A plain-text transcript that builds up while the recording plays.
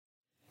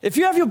If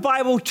you have your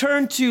Bible,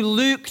 turn to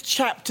Luke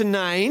chapter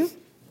 9.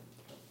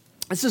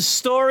 It's a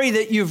story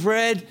that you've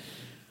read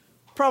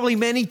probably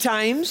many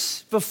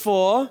times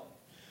before,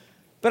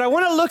 but I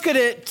want to look at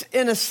it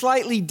in a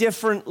slightly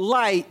different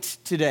light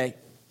today.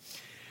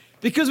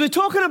 Because we're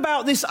talking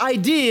about this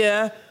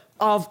idea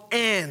of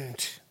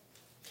and.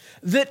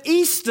 That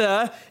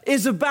Easter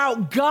is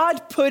about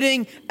God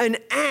putting an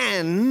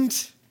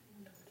and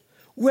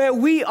where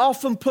we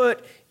often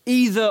put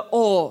either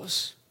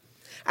ors.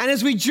 And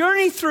as we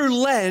journey through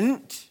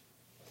Lent,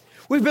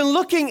 we've been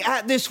looking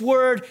at this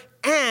word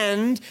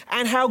and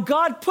how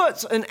God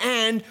puts an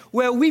and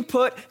where we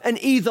put an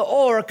either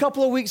or. A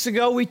couple of weeks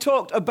ago, we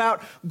talked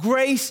about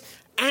grace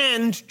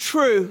and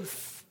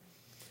truth.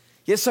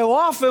 Yet so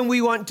often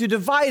we want to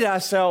divide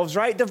ourselves,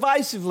 right,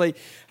 divisively,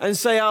 and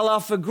say, I'll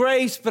offer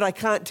grace, but I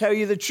can't tell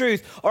you the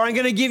truth. Or I'm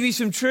going to give you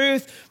some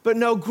truth, but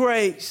no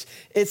grace.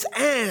 It's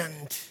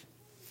and.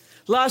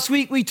 Last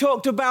week, we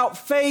talked about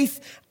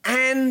faith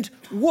and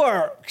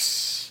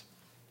works.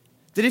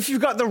 That if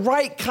you've got the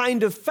right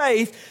kind of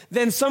faith,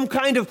 then some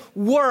kind of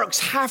works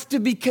have to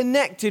be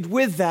connected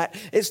with that.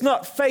 It's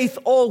not faith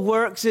or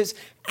works, it's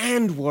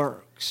and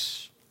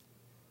works.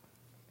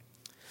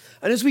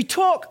 And as we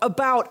talk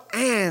about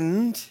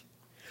and,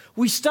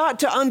 we start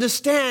to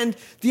understand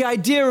the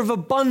idea of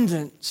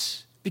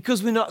abundance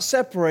because we're not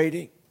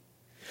separating.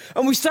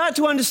 And we start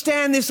to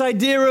understand this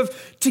idea of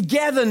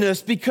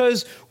togetherness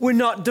because we're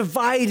not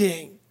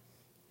dividing.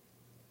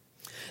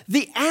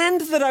 The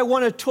and that I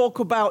want to talk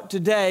about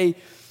today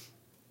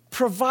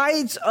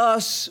provides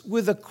us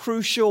with a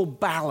crucial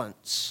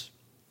balance.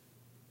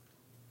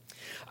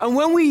 And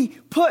when we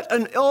put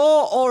an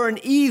or an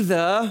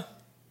either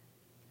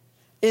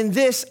in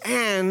this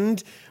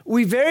and,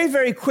 we very,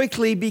 very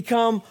quickly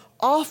become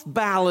off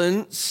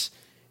balance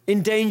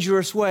in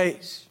dangerous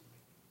ways.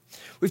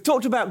 We've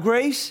talked about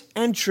grace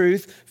and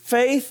truth,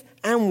 faith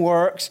and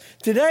works.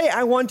 Today,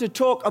 I want to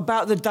talk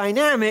about the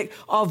dynamic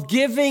of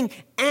giving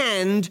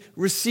and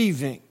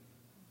receiving.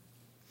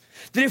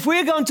 That if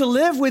we're going to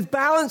live with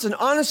balance and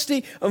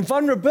honesty and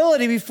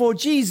vulnerability before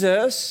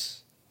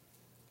Jesus,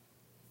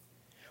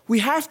 we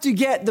have to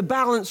get the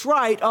balance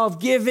right of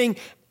giving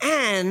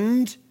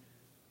and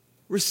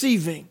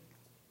receiving.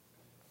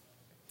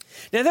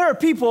 Now, there are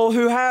people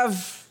who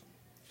have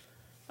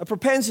a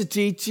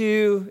propensity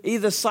to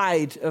either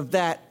side of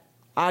that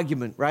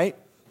argument, right?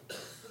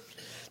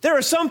 There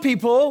are some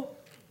people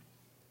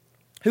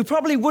who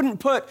probably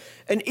wouldn't put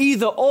an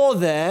either or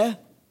there,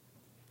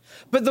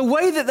 but the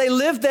way that they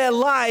live their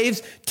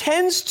lives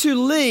tends to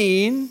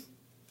lean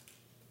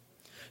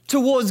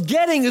towards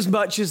getting as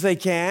much as they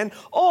can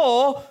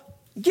or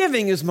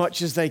giving as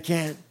much as they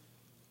can.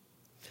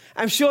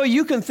 I'm sure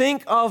you can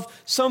think of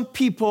some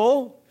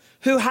people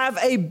who have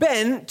a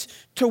bent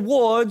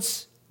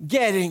towards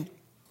getting.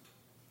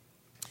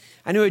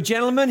 I knew a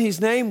gentleman,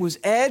 his name was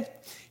Ed.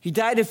 He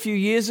died a few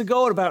years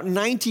ago at about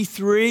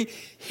 93.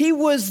 He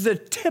was the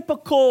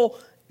typical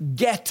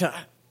getter.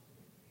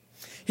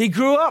 He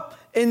grew up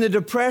in the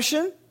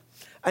Depression,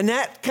 and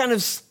that kind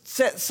of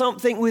set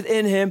something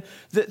within him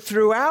that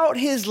throughout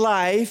his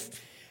life,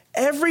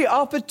 every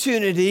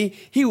opportunity,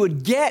 he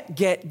would get.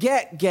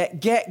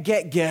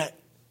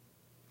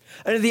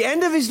 And at the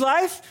end of his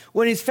life,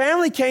 when his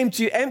family came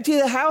to empty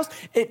the house,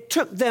 it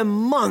took them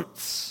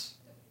months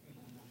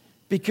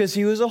because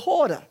he was a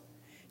hoarder.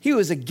 He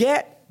was a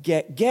get.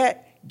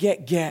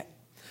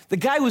 The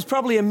guy was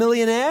probably a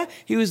millionaire.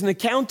 He was an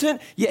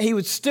accountant, yet he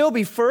would still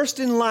be first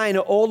in line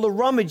at all the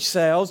rummage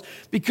sales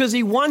because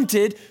he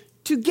wanted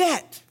to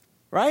get,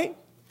 right?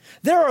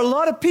 There are a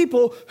lot of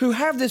people who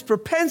have this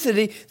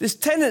propensity, this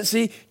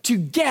tendency to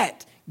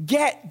get.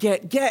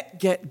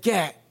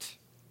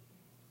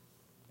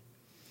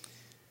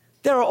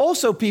 There are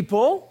also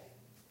people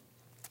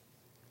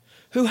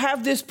who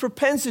have this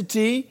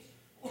propensity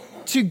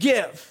to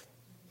give.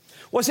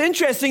 What's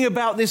interesting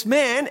about this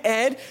man,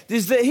 Ed,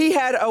 is that he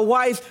had a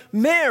wife,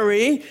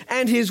 Mary,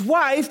 and his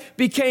wife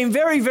became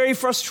very, very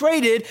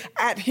frustrated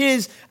at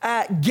his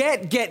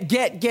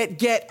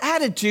get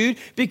attitude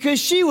because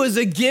she was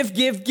a give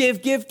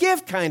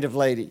kind of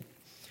lady.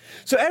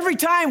 So every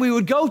time we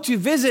would go to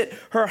visit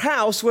her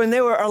house when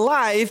they were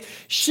alive,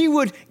 she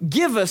would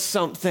give us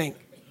something.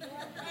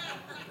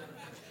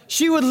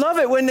 She would love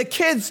it when the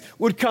kids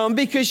would come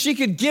because she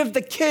could give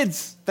the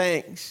kids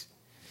things.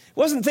 It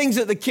wasn't things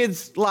that the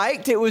kids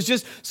liked. It was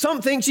just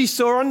something she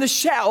saw on the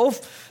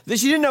shelf that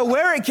she didn't know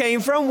where it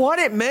came from, what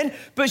it meant,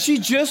 but she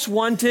just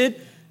wanted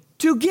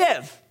to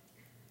give.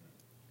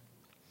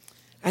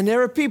 And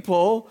there are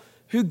people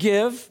who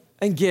give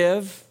and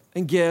give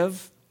and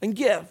give and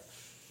give.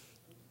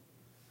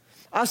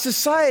 Our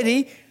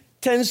society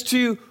tends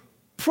to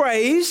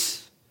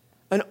praise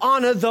and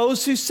honor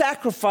those who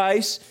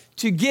sacrifice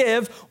to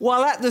give,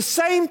 while at the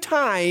same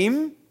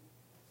time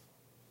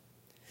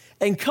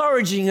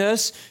encouraging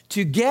us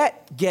to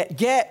get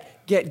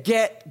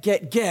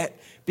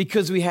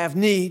because we have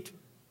need.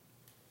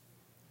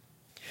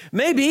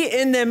 Maybe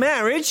in their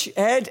marriage,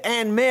 Ed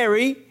and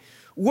Mary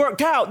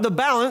worked out the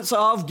balance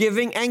of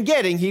giving and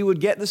getting. He would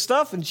get the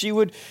stuff and she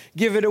would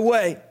give it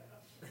away.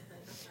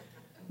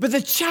 But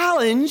the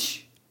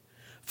challenge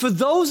for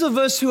those of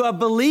us who are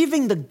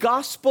believing the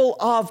gospel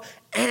of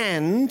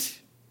and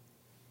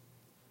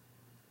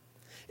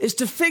is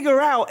to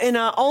figure out in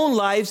our own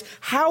lives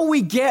how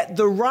we get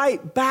the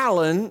right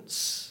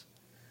balance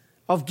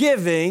of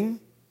giving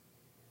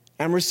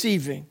and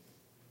receiving.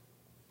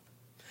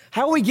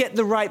 How we get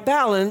the right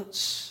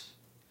balance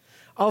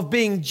of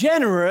being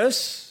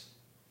generous,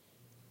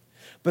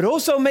 but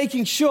also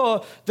making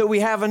sure that we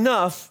have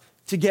enough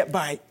to get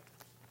by.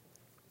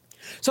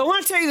 So I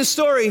want to tell you the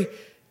story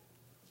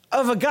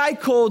of a guy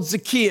called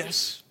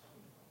Zacchaeus.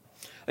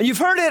 And you've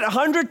heard it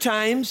 100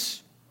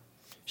 times.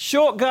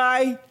 Short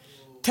guy,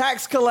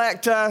 tax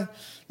collector.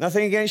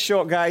 Nothing against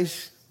short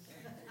guys.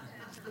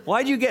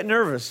 Why do you get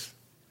nervous?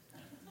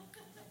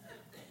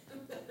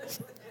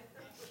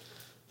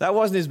 That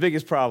wasn't his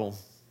biggest problem.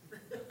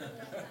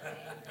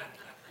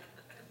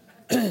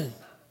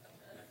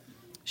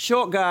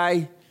 Short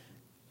guy,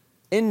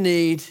 in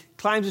need,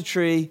 climbs a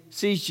tree,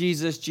 sees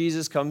Jesus.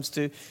 Jesus comes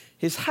to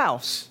his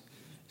house.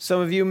 Some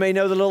of you may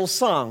know the little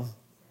song.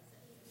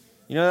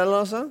 You know that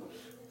little song?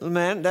 Little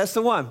man, that's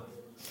the one.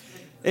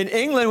 In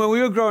England, when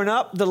we were growing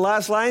up, the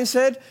last line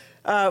said,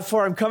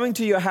 "For I'm coming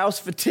to your house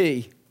for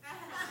tea."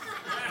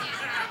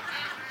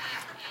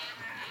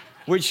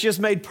 Which just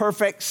made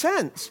perfect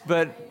sense,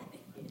 but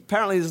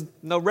apparently there's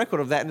no record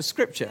of that in the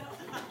scripture.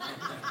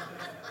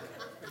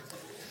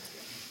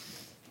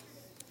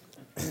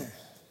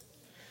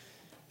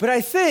 But I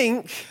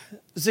think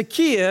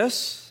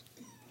Zacchaeus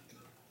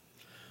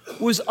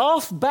was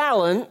off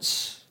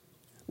balance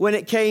when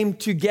it came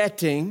to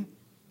getting,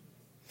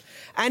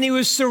 and he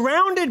was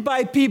surrounded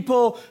by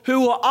people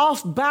who were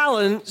off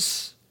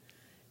balance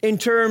in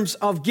terms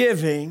of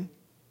giving.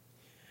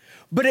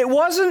 But it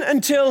wasn't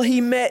until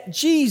he met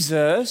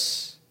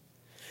Jesus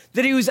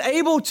that he was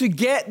able to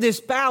get this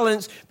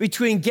balance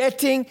between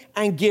getting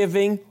and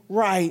giving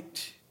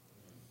right.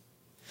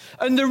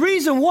 And the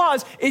reason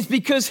is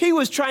because he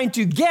was trying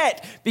to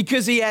get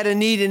because he had a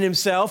need in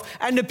himself,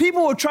 and the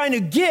people were trying to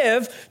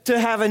give to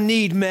have a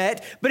need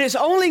met. But it's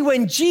only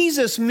when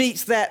Jesus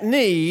meets that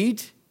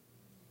need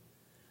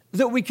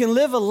that we can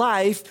live a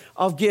life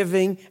of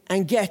giving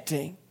and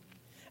getting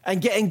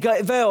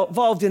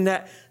involved in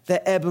that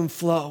ebb and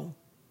flow.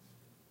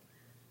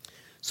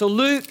 So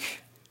Luke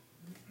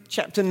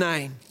chapter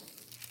 9.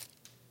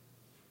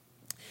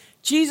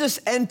 Jesus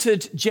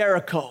entered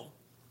Jericho.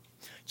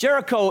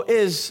 Jericho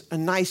is a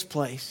nice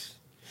place.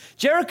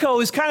 Jericho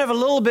is kind of a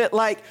little bit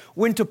like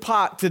Winter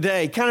Park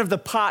today, kind of the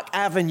Park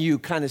Avenue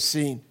kind of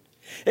scene.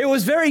 It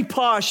was very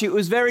posh. It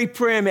was very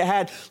prim. It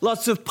had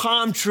lots of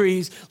palm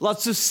trees,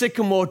 lots of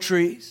sycamore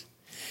trees.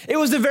 It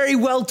was a very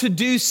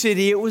well-to-do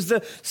city. It was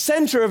the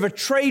center of a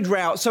trade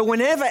route. So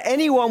whenever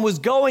anyone was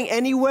going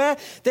anywhere,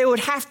 they would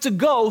have to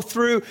go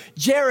through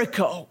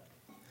Jericho.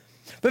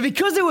 But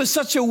because it was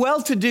such a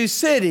well-to-do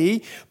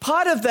city,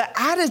 part of the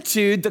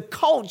attitude, the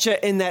culture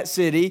in that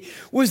city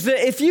was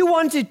that if you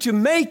wanted to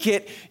make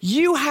it,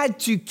 you had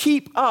to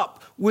keep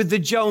up with the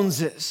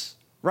Joneses,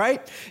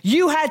 right?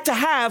 You had to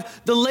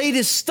have the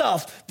latest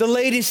stuff, the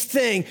latest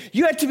thing.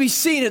 You had to be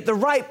seen at the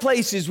right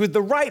places with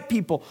the right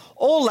people,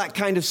 all that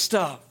kind of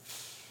stuff.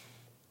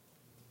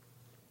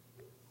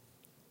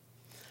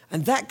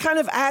 And that kind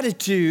of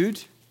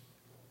attitude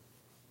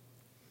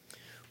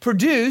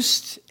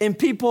produced in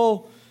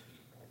people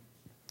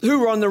who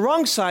were on the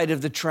wrong side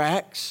of the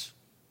tracks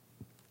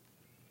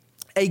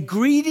a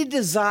greedy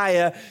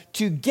desire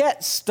to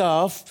get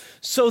stuff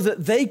so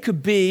that they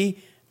could be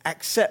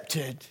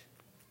accepted.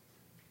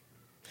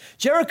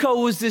 Jericho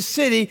was this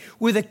city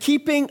with a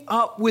keeping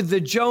up with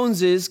the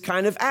Joneses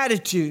kind of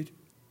attitude.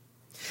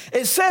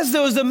 It says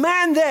there was a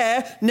man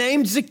there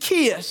named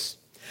Zacchaeus.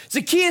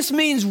 Zacchaeus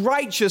means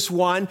righteous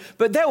one,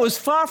 but there was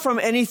far from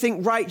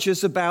anything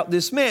righteous about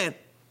this man.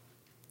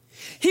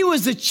 He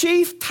was the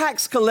chief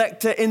tax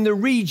collector in the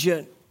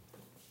region.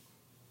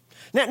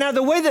 Now,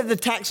 the way that the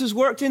taxes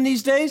worked in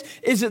these days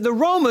is that the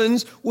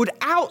Romans would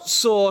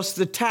outsource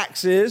the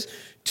taxes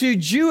to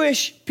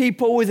Jewish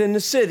people within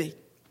the city.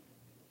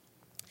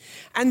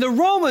 And the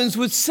Romans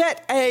would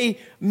set a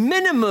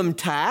minimum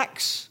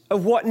tax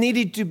of what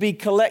needed to be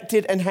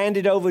collected and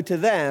handed over to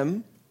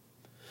them,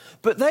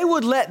 but they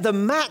would let the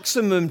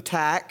maximum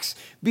tax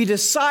be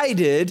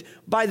decided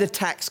by the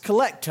tax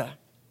collector.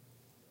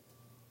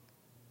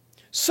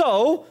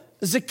 So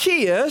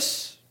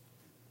Zacchaeus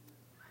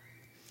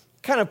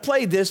kind of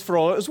played this for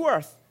all it was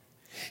worth.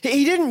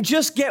 He didn't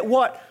just get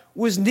what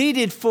was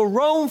needed for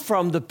Rome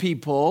from the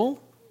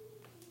people.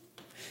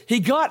 He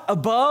got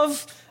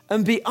above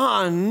and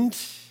beyond,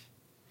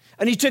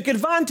 and he took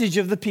advantage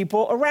of the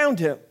people around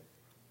him.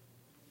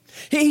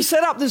 He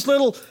set up this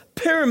little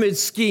pyramid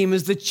scheme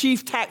as the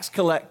chief tax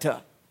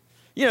collector.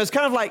 You know, it's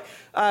kind of like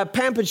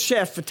Pampered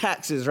Chef for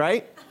taxes,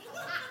 right?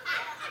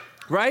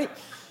 Right?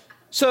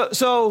 So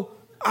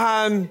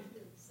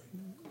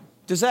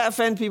does that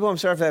offend people? I'm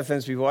sorry if that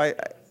offends people.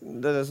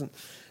 That doesn't.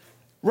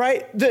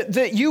 Right?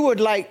 That you would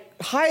like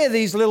hire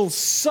these little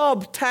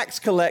sub-tax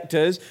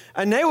collectors,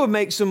 and they would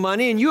make some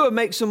money, and you would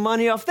make some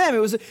money off them.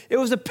 It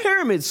was a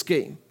pyramid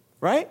scheme,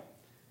 right?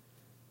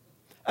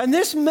 And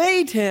this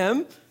made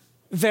him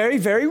very,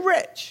 very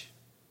rich.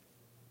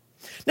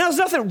 Now, there's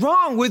nothing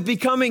wrong with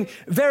becoming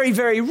very,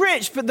 very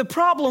rich, but the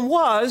problem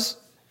was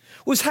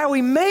how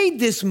he made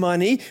this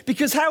money,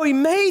 because how he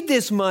made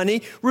this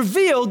money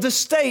revealed the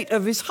state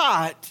of his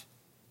heart.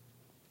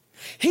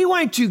 He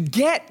wanted to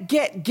get,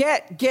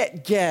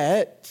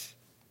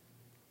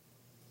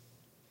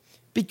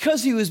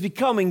 because he was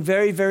becoming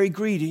very, very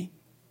greedy.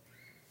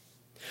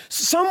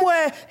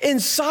 Somewhere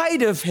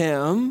inside of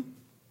him,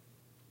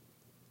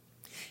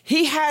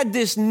 he had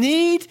this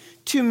need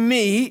to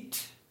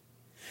meet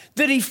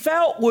that he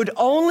felt would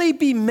only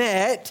be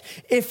met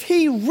if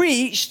he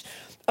reached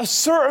a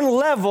certain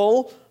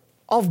level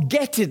of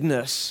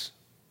gettedness.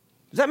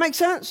 Does that make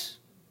sense?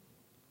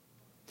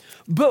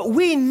 But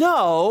we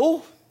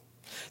know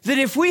that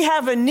if we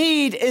have a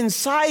need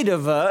inside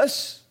of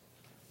us,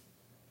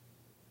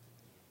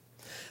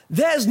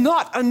 there's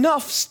not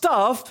enough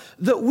stuff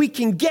that we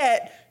can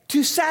get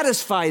to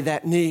satisfy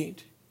that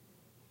need.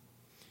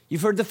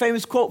 You've heard the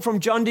famous quote from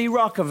John D.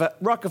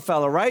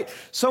 Rockefeller, right?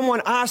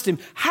 Someone asked him,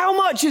 "How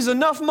much is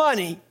enough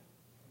money?"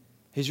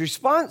 His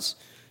response,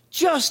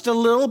 "Just a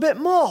little bit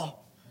more,"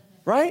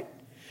 right?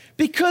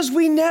 Because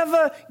we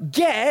never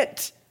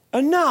get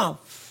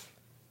enough.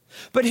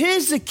 But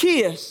here's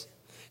Zacchaeus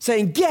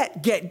saying,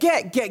 get.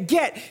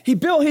 He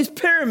built his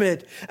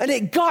pyramid, and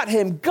it got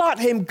him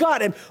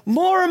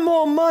more and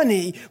more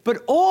money.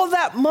 But all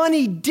that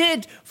money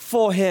did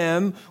for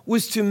him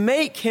was to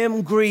make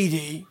him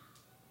greedy.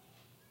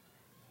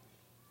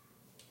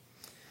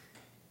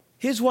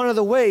 Here's one of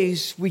the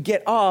ways we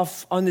get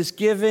off on this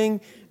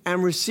giving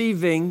and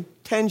receiving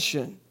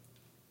tension,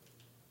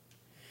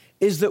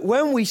 is that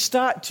when we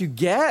start to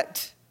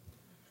get,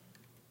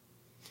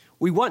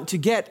 we want to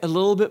get a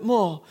little bit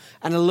more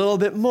and a little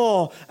bit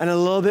more and a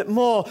little bit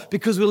more,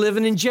 because we're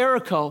living in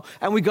Jericho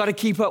and we've got to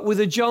keep up with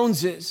the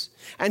Joneses.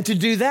 And to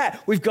do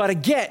that, we've got to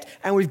get,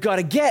 and we've got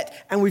to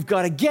get, and we've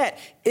got to get.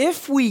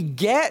 If we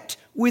get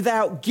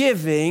without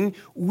giving,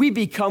 we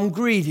become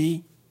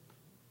greedy.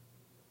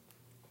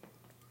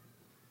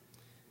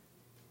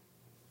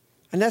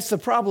 And that's the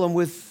problem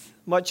with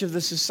much of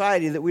the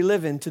society that we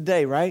live in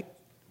today, right?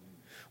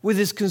 With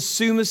this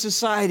consumer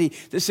society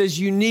that says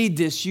you need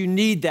this, you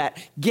need that.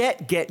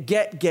 Get.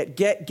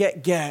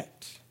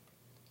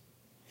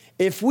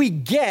 If we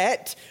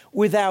get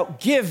without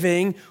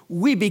giving,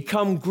 we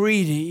become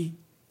greedy.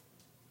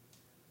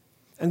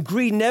 And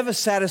greed never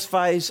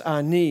satisfies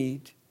our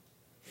need.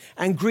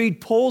 And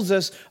greed pulls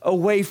us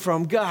away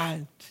from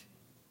God.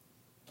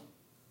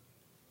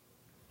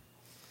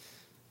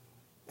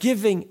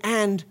 Giving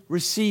and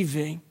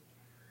receiving.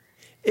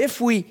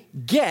 If we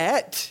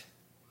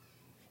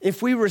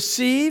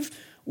receive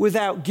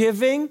without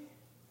giving,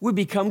 we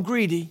become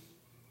greedy.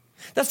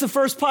 That's the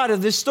first part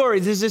of this story.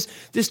 There's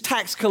this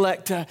tax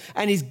collector,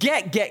 and he's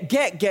get.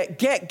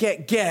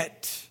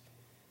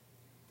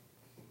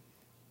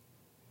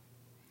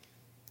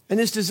 And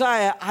this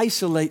desire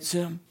isolates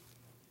him.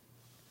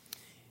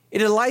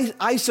 It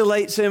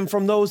isolates him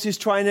from those he's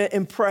trying to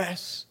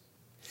impress.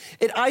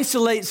 It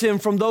isolates him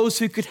from those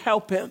who could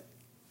help him.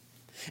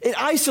 It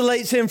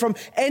isolates him from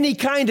any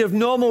kind of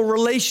normal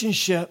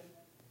relationship.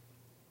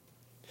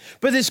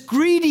 But this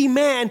greedy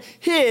man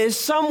hears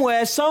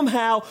somewhere,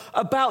 somehow,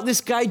 about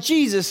this guy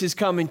Jesus is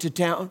coming to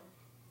town.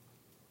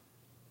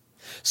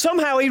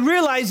 Somehow he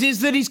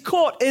realizes that he's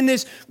caught in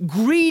this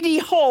greedy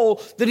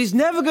hole that is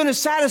never going to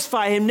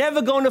satisfy him,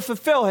 never going to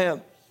fulfill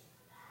him.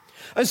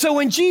 And so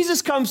when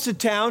Jesus comes to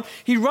town,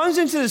 he runs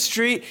into the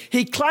street,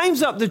 he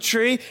climbs up the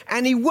tree,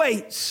 and he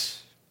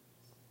waits.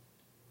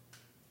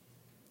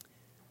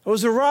 It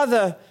was a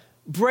rather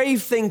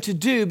brave thing to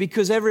do,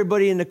 because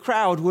everybody in the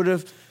crowd would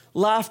have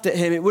laughed at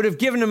him. It would have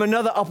given him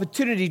another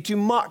opportunity to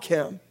mock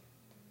him.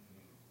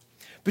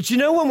 But you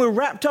know, when we're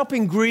wrapped up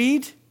in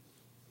greed,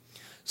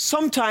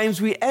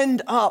 sometimes we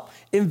end up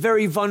in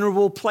very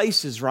vulnerable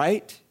places,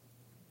 right?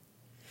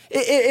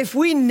 If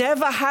we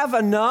never have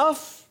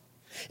enough,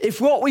 if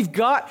what we've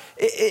got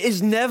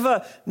is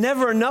never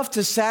enough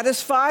to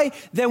satisfy,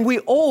 then we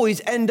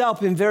always end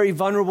up in very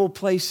vulnerable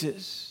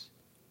places.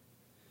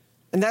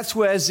 And that's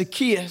where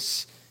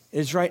Zacchaeus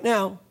is right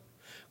now.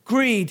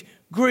 Greed.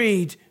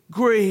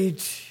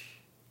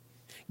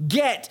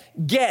 Get.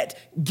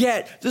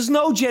 There's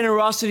no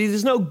generosity.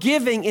 There's no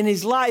giving in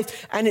his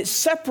life, and it's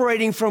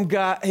separating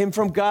him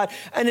from God,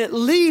 and it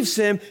leaves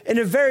him in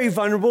a very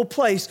vulnerable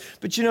place.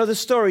 But you know the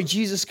story.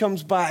 Jesus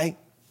comes by,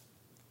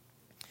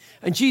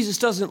 and Jesus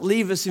doesn't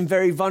leave us in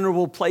very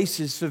vulnerable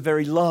places for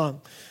very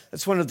long.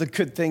 That's one of the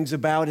good things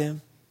about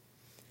him.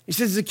 He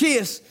says,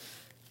 Zacchaeus,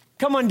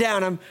 come on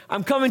down.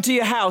 I'm coming to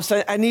your house.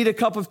 I need a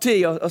cup of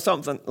tea or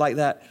something like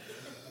that.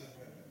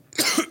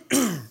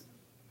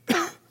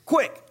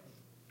 Quick,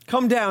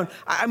 come down.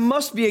 I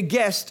must be a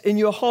guest in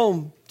your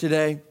home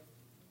today.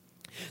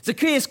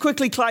 Zacchaeus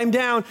quickly climbed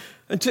down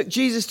and took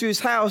Jesus to his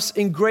house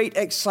in great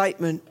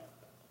excitement.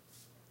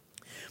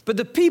 But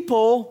the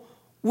people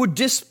were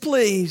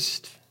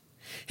displeased.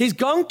 He's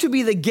going to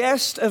be the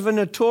guest of a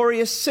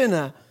notorious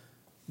sinner,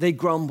 they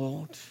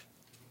grumbled.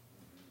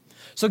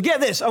 So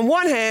get this. On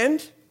one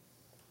hand,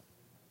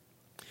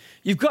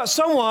 you've got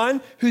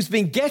someone who's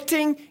been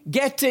getting,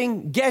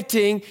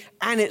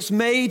 and it's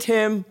made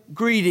him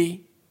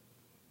greedy.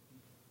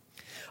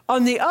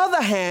 On the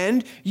other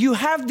hand, you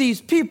have these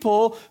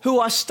people who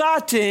are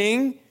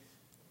starting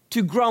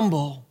to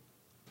grumble.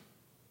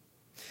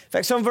 In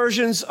fact, some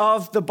versions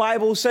of the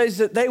Bible says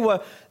that they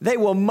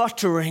were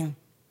muttering.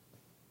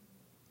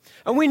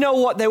 And we know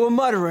what they were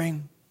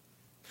muttering.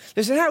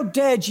 They said, how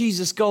dare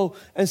Jesus go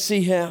and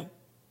see him?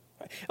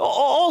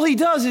 All he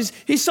does is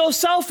he's so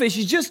selfish.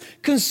 He's just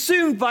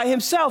consumed by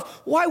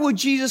himself. Why would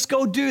Jesus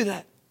go do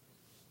that?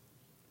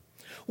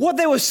 What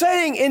they were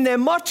saying in their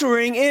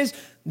muttering is,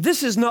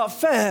 this is not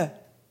fair.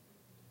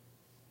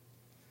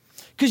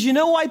 Because you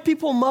know why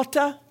people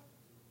mutter?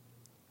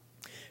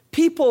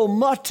 People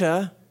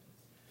mutter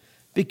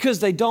because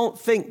they don't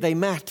think they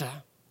matter.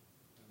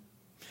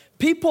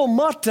 People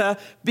mutter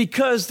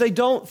because they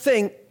don't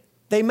think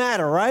they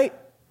matter, right?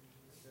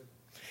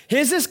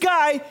 Here's this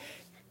guy,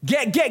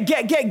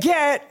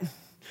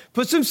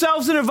 puts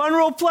themselves in a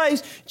vulnerable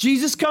place.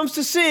 Jesus comes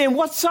to see him.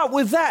 What's up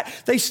with that?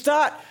 They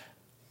start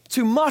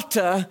to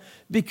mutter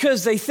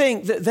because they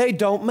think that they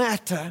don't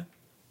matter.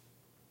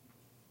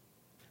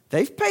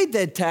 They've paid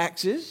their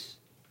taxes.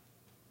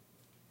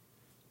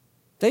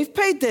 They've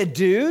paid their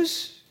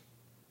dues.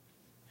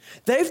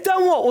 They've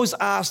done what was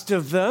asked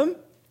of them.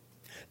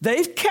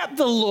 They've kept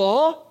the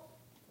law.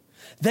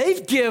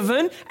 They've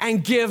given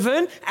and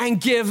given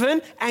and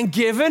given and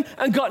given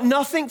and got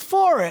nothing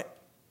for it.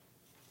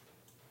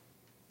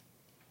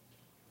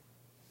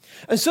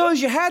 And so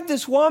as you had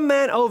this one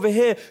man over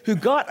here who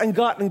got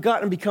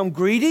and become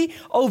greedy,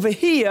 over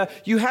here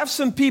you have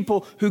some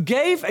people who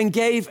gave and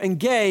gave and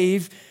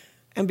gave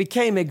and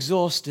became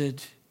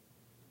exhausted.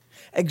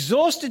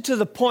 Exhausted to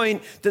the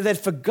point that they'd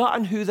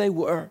forgotten who they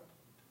were.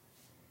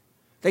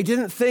 They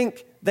didn't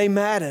think they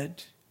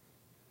mattered.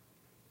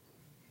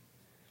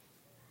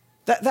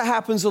 That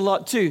happens a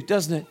lot too,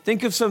 doesn't it?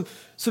 Think of some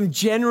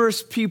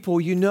generous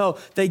people you know.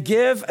 They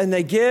give and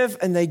they give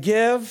and they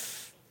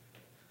give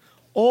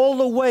all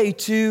the way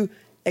to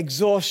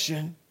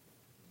exhaustion.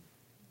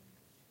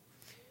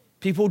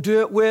 People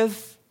do it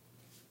with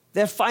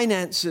their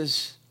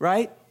finances,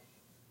 right?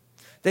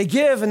 They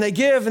give and they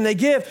give and they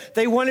give.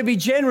 They want to be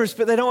generous,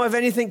 but they don't have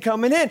anything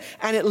coming in,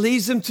 and it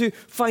leads them to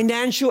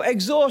financial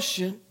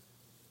exhaustion.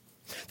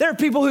 There are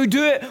people who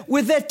do it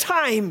with their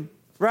time,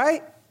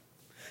 right?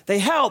 They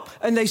help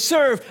and they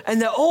serve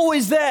and they're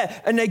always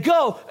there, and they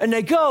go and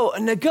they go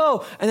and they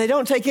go, and they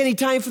don't take any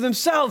time for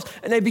themselves,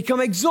 and they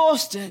become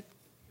exhausted.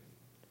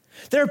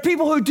 There are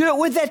people who do it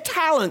with their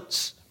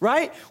talents,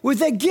 right? With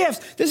their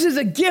gifts. This is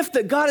a gift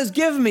that God has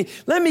given me.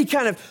 Let me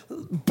kind of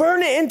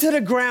burn it into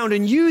the ground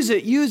and use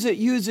it.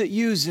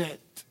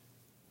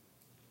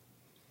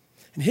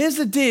 And here's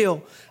the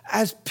deal.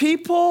 As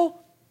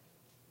people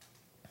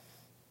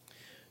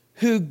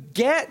who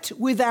get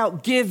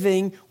without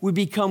giving, we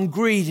become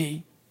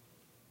greedy.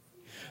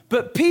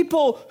 But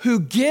people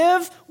who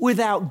give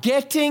without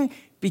getting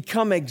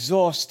become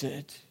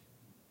exhausted.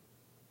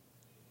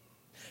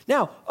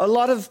 Now, a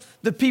lot of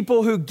the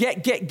people who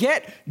get,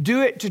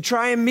 do it to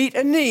try and meet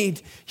a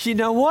need. You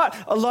know what?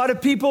 A lot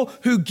of people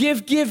who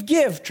give,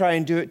 try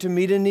and do it to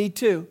meet a need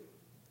too.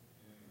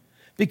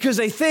 Because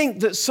they think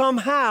that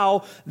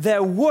somehow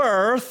their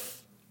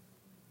worth,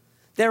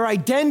 their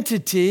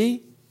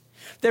identity,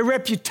 their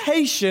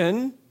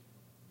reputation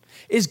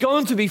is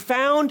going to be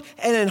found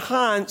and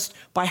enhanced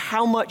by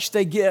how much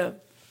they give.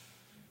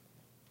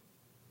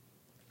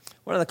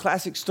 One of the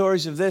classic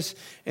stories of this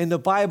in the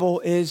Bible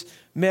is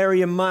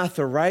Mary and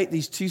Martha, right?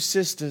 These two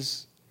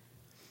sisters.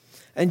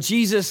 And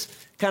Jesus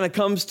kind of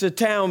comes to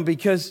town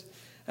because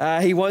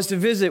he wants to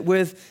visit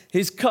with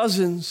his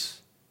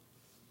cousins.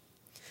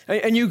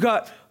 And you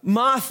got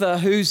Martha,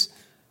 who's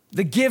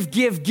the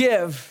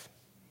give.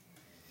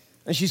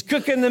 And she's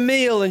cooking the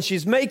meal, and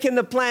she's making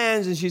the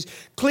plans, and she's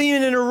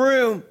cleaning her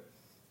room.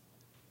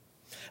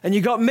 And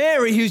you got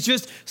Mary, who's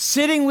just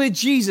sitting with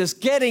Jesus,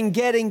 getting.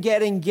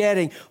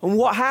 And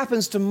what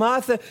happens to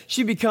Martha?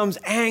 She becomes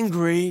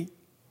angry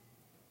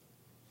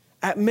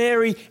at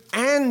Mary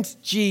and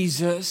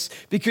Jesus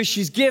because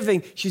she's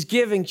giving,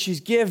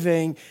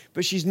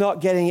 but she's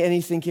not getting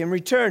anything in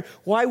return.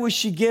 Why was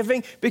she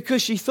giving?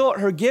 Because she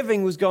thought her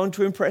giving was going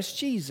to impress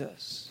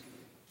Jesus.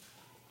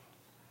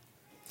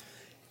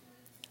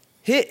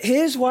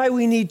 Here's why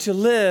we need to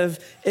live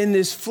in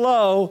this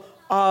flow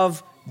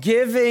of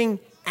giving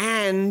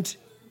and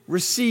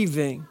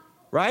receiving,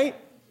 right?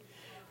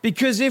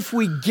 Because if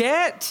we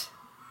get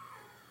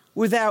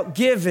without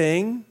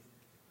giving,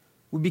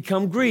 we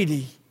become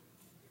greedy.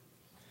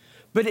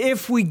 But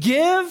if we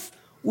give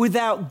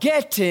without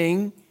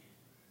getting,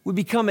 we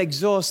become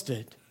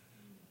exhausted.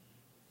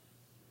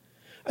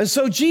 And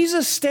so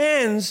Jesus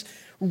stands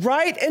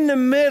right in the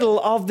middle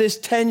of this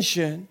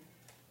tension.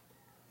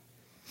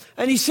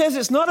 And he says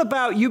it's not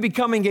about you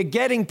becoming a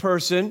getting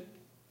person,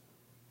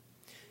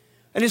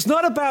 And it's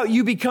not about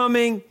you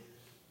becoming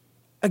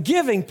a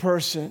giving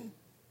person.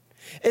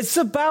 It's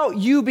about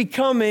you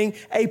becoming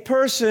a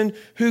person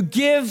who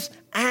gives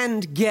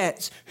and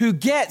gets, who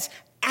gets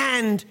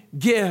and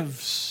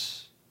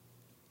gives.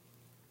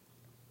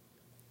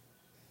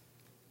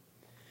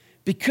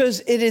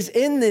 Because it is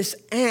in this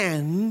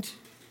and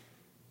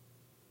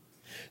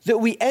that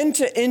we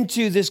enter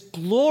into this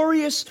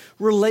glorious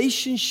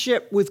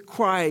relationship with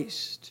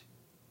Christ,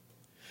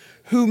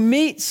 who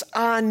meets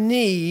our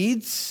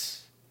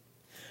needs,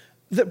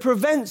 that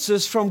prevents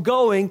us from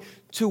going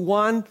to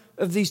one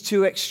of these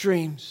two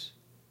extremes.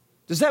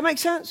 Does that make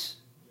sense?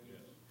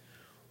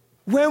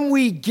 When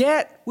we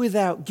get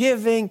without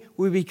giving,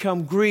 we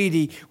become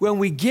greedy. When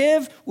we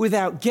give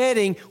without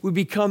getting, we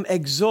become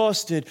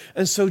exhausted.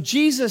 And so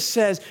Jesus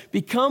says,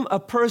 become a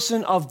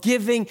person of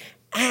giving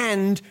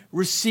and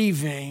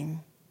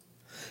receiving.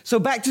 So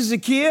back to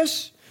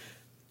Zacchaeus.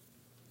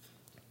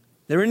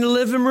 They're in the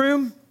living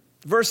room.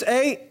 Verse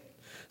 8.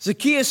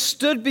 Zacchaeus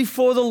stood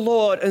before the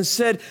Lord and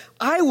said,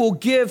 I will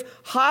give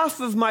half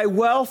of my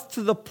wealth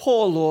to the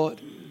poor, Lord.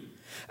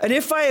 And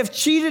if I have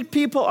cheated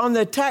people on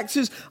their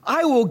taxes,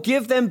 I will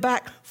give them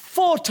back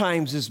 4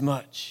 times as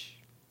much.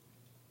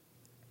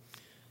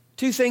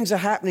 2 things are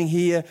happening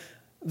here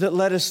that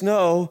let us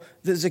know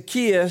that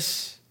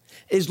Zacchaeus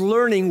is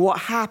learning what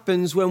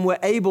happens when we're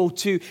able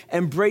to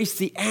embrace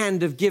the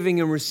and of giving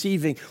and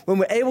receiving. When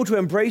we're able to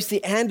embrace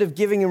the and of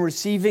giving and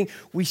receiving,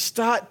 we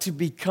start to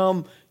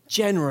become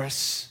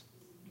generous.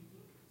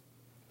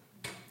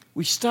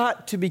 We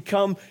start to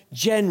become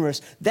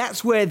generous.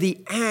 That's where the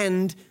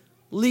and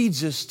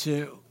leads us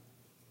to.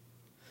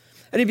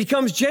 And he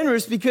becomes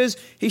generous because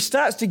he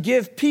starts to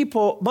give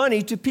people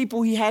money to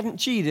people he hadn't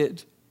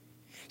cheated.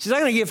 He says, I'm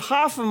going to give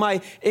half of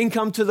my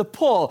income to the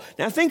poor.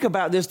 Now think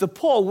about this. The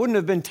poor wouldn't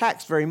have been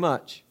taxed very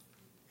much.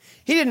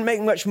 He didn't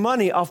make much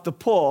money off the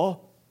poor.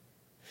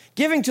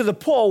 Giving to the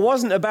poor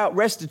wasn't about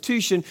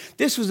restitution.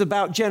 This was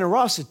about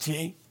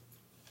generosity.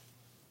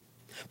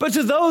 But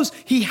to those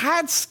he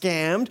had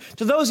scammed,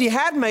 to those he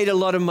had made a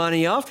lot of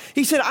money off,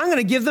 he said, I'm going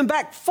to give them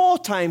back 4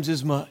 times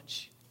as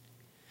much.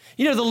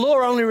 You know, the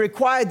law only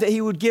required that he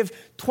would give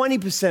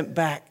 20%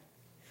 back.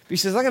 But he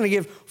says, I'm going to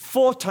give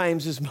 4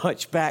 times as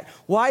much back.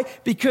 Why?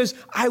 Because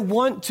I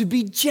want to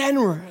be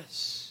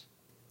generous.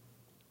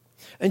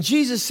 And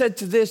Jesus said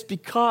to this,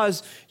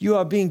 because you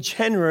are being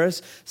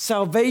generous,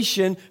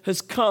 salvation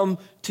has come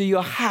to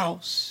your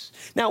house.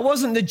 Now, it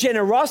wasn't the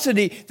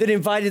generosity that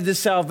invited the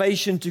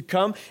salvation to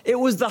come. It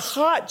was the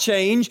heart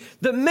change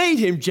that made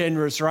him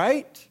generous,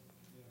 right?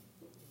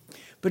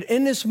 But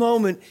in this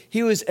moment,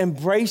 he was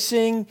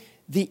embracing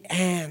the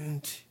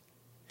and.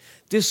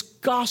 This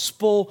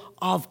gospel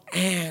of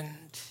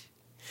and.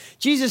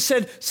 Jesus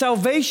said,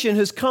 salvation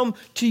has come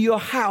to your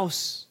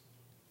house.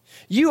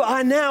 You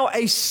are now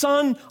a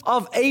son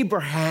of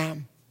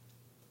Abraham.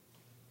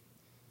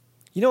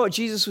 You know what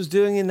Jesus was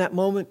doing in that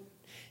moment?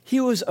 He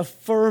was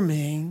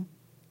affirming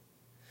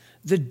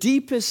the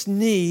deepest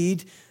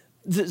need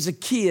that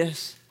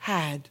Zacchaeus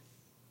had.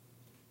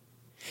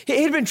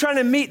 He'd been trying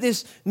to meet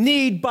this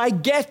need by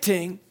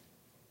getting,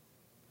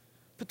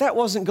 but that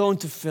wasn't going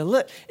to fill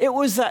it. It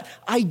was that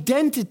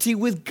identity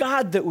with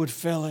God that would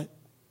fill it.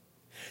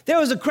 There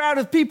was a crowd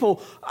of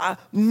people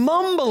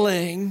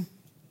mumbling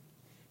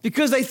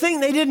because they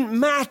think they didn't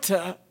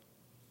matter.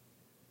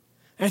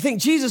 And I think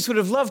Jesus would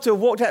have loved to have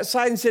walked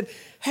outside and said,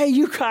 hey,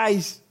 you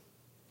guys,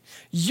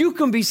 you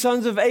can be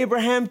sons of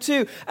Abraham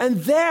too. And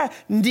their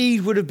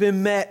need would have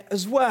been met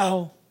as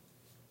well.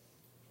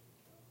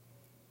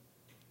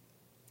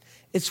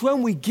 It's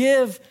when we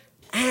give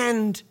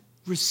and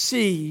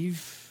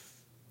receive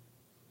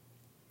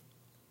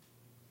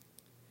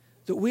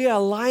that we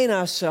align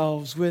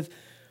ourselves with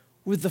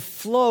the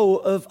flow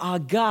of our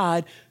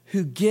God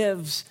who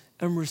gives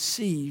and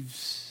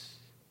receives.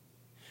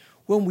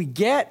 When we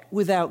get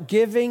without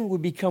giving, we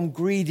become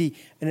greedy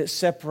and it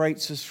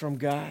separates us from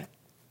God.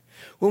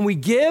 When we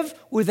give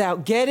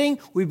without getting,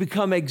 we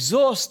become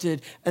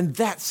exhausted, and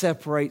that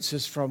separates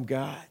us from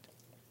God.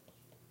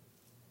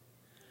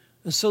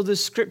 And so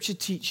this scripture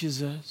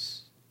teaches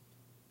us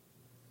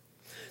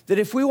that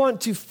if we want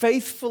to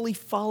faithfully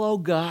follow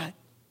God,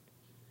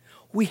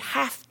 we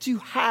have to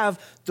have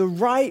the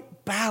right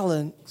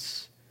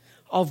balance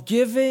of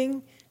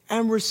giving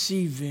and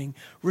receiving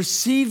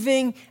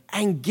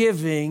and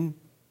giving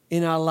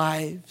in our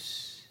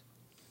lives.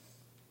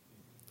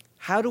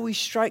 How do we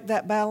strike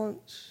that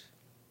balance?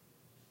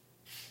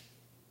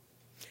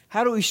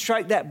 How do we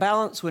strike that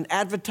balance when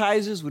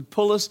advertisers would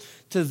pull us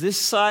to this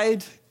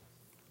side?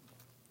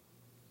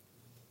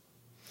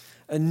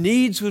 And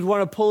needs would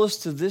want to pull us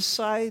to this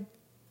side?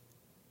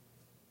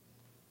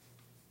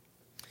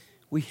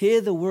 We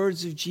hear the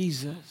words of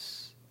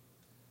Jesus.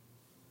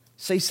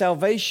 Say,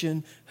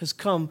 salvation has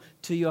come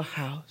to your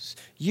house.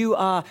 You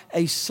are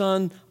a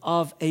son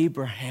of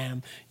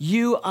Abraham.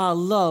 You are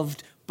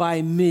loved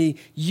by me.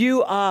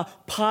 You are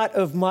part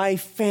of my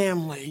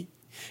family.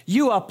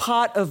 You are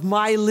part of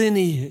my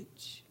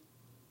lineage.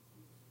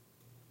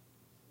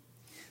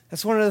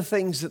 That's one of the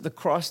things that the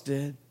cross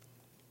did.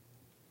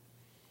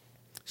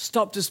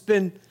 stopped us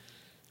being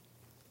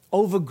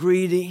over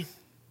greedy.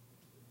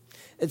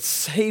 It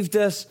saved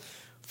us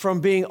from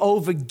being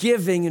over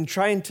giving and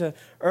trying to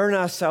earn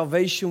our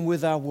salvation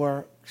with our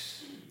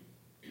works.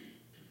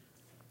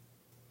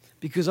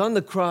 Because on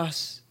the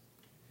cross,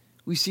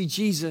 we see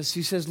Jesus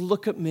who says,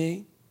 look at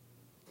me.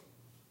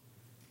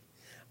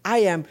 I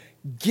am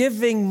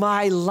giving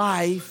my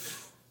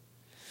life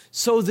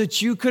so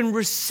that you can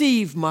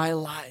receive my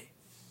life.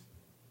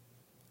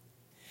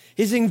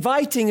 He's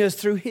inviting us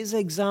through his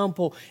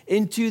example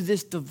into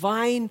this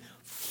divine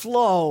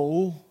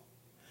flow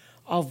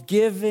of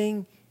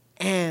giving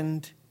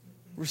and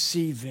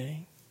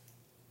receiving.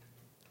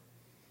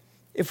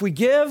 If we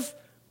give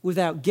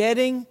without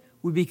getting,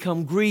 we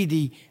become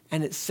greedy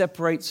and it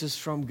separates us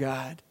from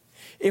God.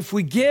 If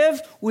we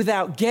give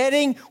without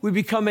getting, we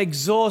become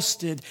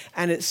exhausted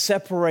and it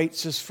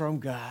separates us from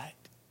God.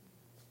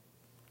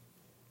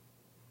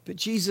 But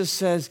Jesus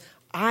says,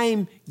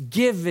 I'm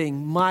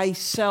giving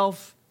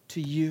myself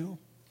to you.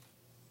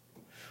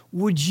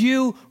 Would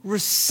you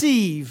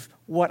receive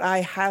what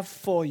I have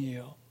for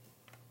you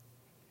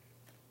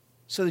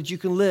so that you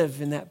can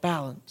live in that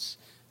balance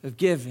of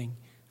giving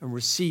and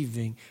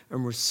receiving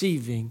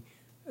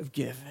of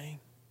giving?